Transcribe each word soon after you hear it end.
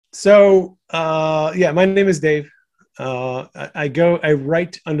My name is Dave. I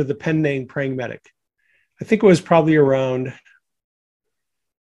write under the pen name Praying Medic. I think it was probably around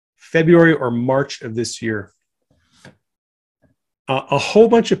February or March of this year. A whole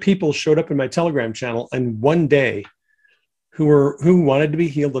bunch of people showed up in my Telegram channel in one day who wanted to be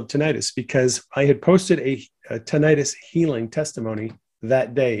healed of tinnitus because I had posted a tinnitus healing testimony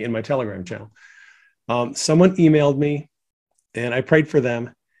that day in my Telegram channel. Someone emailed me and I prayed for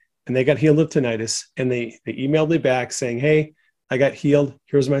them and they got healed of tinnitus, and they emailed me back saying, "Hey, I got healed.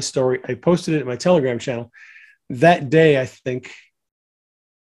 Here's my story." I posted it in my Telegram channel. That day, I think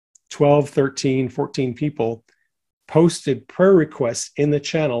 12, 13, 14 people posted prayer requests in the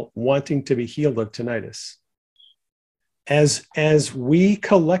channel wanting to be healed of tinnitus. As we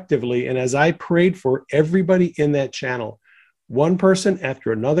collectively, and as I prayed for everybody in that channel, one person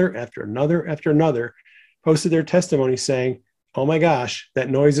after another, after another, after another, posted their testimony saying, "Oh my gosh, that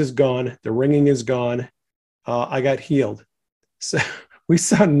noise is gone. The ringing is gone. I got healed." So we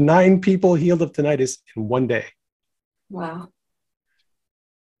saw 9 people healed of tinnitus in one day. Wow.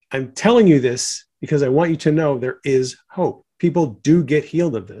 I'm telling you this because I want you to know there is hope. People do get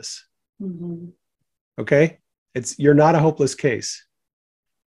healed of this. Mm-hmm. Okay? You're not a hopeless case.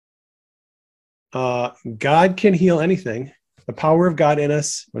 God can heal anything. The power of God in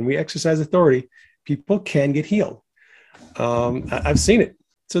us, when we exercise authority, people can get healed. I've seen it.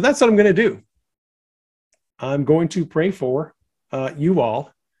 So that's what I'm going to do. I'm going to pray for you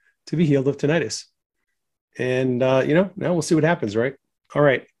all to be healed of tinnitus. And, now we'll see what happens, right? All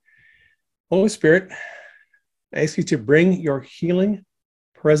right. Holy Spirit, I ask you to bring your healing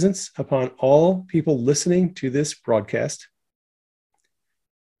presence upon all people listening to this broadcast.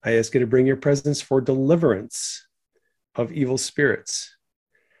 I ask you to bring your presence for deliverance of evil spirits.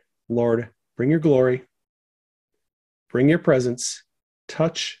 Lord, bring your glory, bring your presence,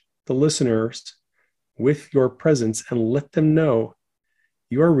 touch the listeners with your presence, and let them know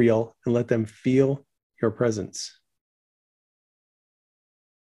you are real, and let them feel your presence.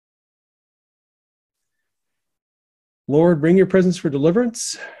 Lord, bring your presence for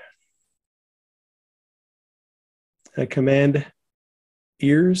deliverance. I command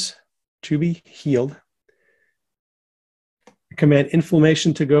ears to be healed. I command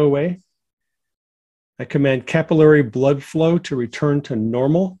inflammation to go away. I command capillary blood flow to return to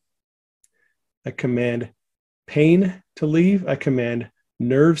normal. I command pain to leave. I command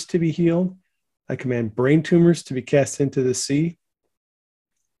nerves to be healed. I command brain tumors to be cast into the sea.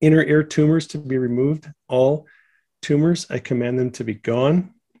 Inner ear tumors to be removed. All tumors, I command them to be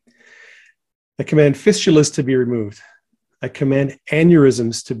gone. I command fistulas to be removed. I command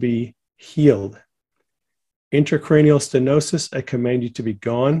aneurysms to be healed. Intracranial stenosis, I command you to be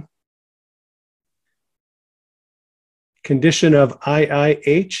gone. Condition of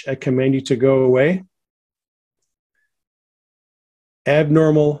IIH, I command you to go away.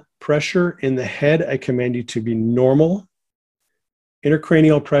 Abnormal pressure in the head, I command you to be normal.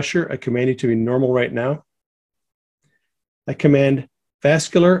 Intracranial pressure, I command you to be normal right now. I command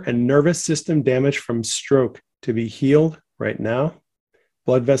vascular and nervous system damage from stroke to be healed right now.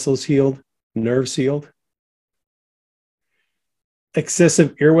 Blood vessels healed, nerves healed.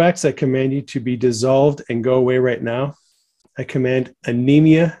 Excessive earwax, I command you to be dissolved and go away right now. I command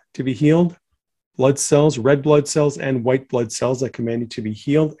anemia to be healed. Blood cells, red blood cells, and white blood cells, I command you to be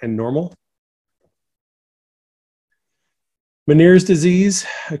healed and normal. Meniere's disease,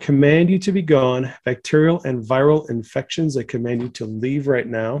 I command you to be gone. Bacterial and viral infections, I command you to leave right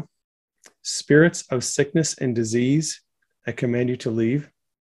now. Spirits of sickness and disease, I command you to leave.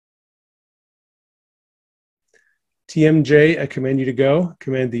 TMJ, I command you to go. I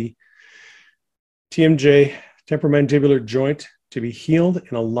command the TMJ, temporomandibular joint, to be healed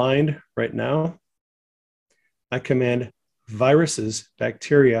and aligned right now. I command viruses,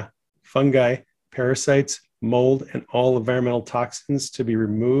 bacteria, fungi, parasites, mold, and all environmental toxins to be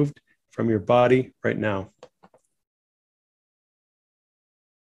removed from your body right now.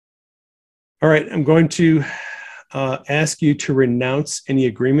 All right, I'm going to ask you to renounce any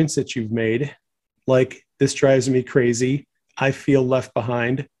agreements that you've made, like "this drives me crazy," "I feel left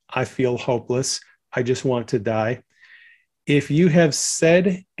behind," "I feel hopeless," "I just want to die." If you have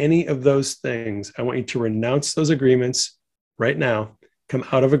said any of those things, I want you to renounce those agreements right now, come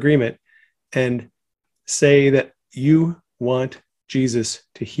out of agreement, and say that you want Jesus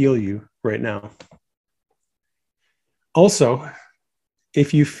to heal you right now. Also,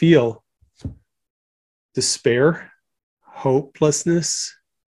 if you feel despair, hopelessness,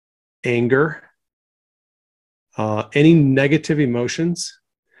 anger, any negative emotions,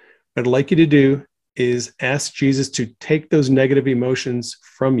 what I'd like you to do is ask Jesus to take those negative emotions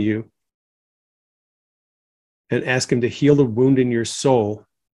from you and ask him to heal the wound in your soul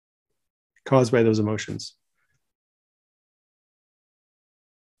caused by those emotions.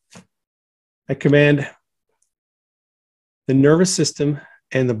 I command the nervous system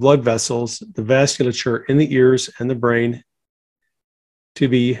and the blood vessels, the vasculature in the ears and the brain to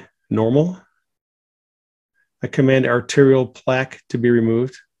be normal. I command arterial plaque to be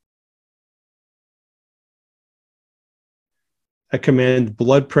removed. I command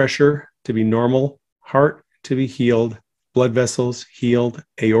blood pressure to be normal, heart to be healed, blood vessels healed,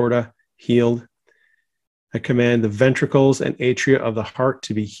 aorta healed. I command the ventricles and atria of the heart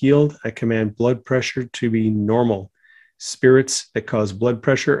to be healed. I command blood pressure to be normal. Spirits that cause blood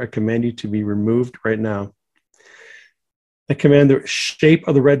pressure, I command you to be removed right now. I command the shape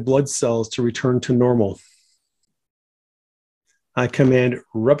of the red blood cells to return to normal. I command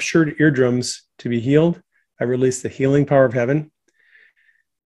ruptured eardrums to be healed. I release the healing power of heaven.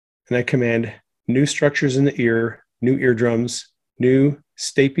 And I command new structures in the ear, new eardrums, new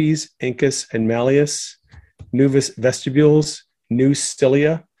stapes, incus, and malleus, new vestibules, new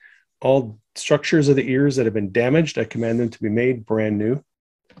cilia, all structures of the ears that have been damaged. I command them to be made brand new.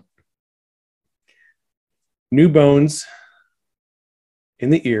 New bones in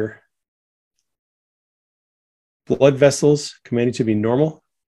the ear. Blood vessels commanded to be normal.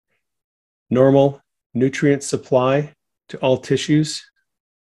 Normal nutrient supply to all tissues.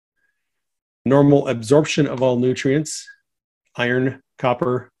 Normal absorption of all nutrients, iron,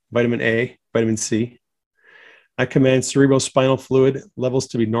 copper, vitamin A, vitamin C. I command cerebrospinal fluid levels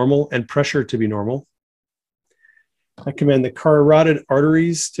to be normal and pressure to be normal. I command the carotid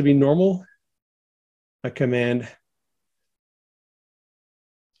arteries to be normal. I command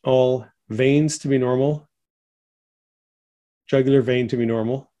all veins to be normal, jugular vein to be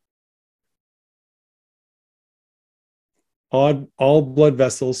normal. All blood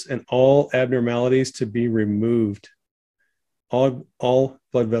vessels and all abnormalities to be removed. All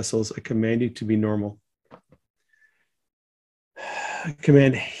blood vessels, I command you to be normal. I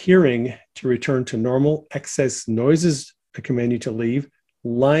command hearing to return to normal. Excess noises, I command you to leave.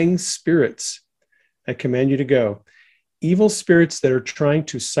 Lying spirits, I command you to go. Evil spirits that are trying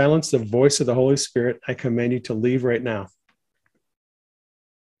to silence the voice of the Holy Spirit, I command you to leave right now.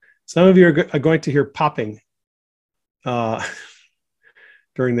 Some of you are going to hear popping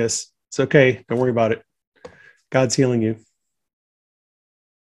during this. It's okay. Don't worry about it. God's healing you.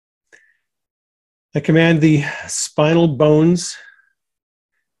 I command the spinal bones,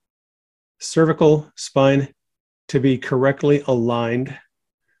 cervical spine to be correctly aligned.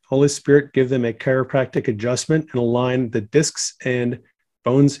 Holy Spirit, give them a chiropractic adjustment and align the discs and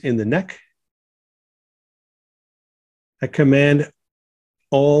bones in the neck. I command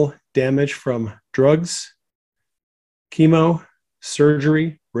all damage from drugs, chemo,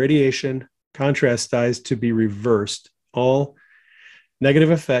 surgery, radiation, contrast dyes to be reversed. All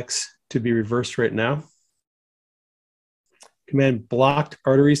negative effects to be reversed right now. Command blocked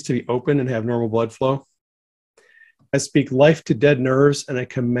arteries to be open and have normal blood flow. I speak life to dead nerves, and I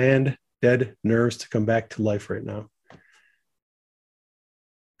command dead nerves to come back to life right now.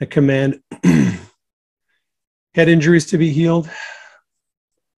 I command head injuries to be healed,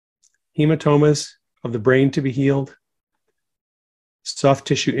 hematomas of the brain to be healed, soft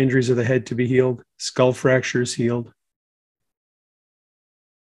tissue injuries of the head to be healed, skull fractures healed,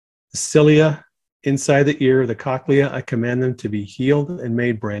 the cilia inside the ear, the cochlea, I command them to be healed and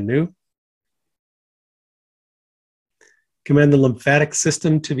made brand new. Command the lymphatic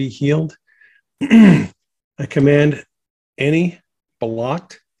system to be healed. I command any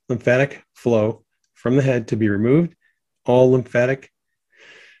blocked lymphatic flow from the head to be removed. All lymphatic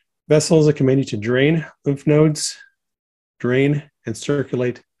vessels, I command you to drain lymph nodes, drain and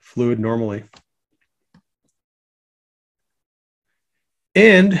circulate fluid normally.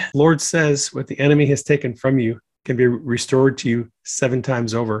 And Lord says what the enemy has taken from you can be restored to you 7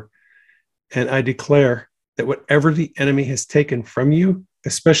 times over. And I declare that whatever the enemy has taken from you,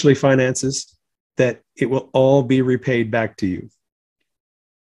 especially finances, that it will all be repaid back to you.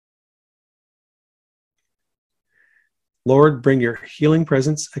 Lord, bring your healing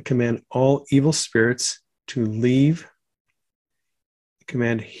presence. I command all evil spirits to leave. I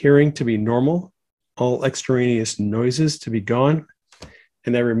command hearing to be normal, all extraneous noises to be gone,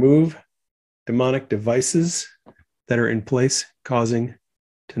 and I remove demonic devices that are in place causing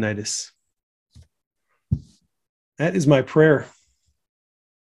tinnitus. That is my prayer.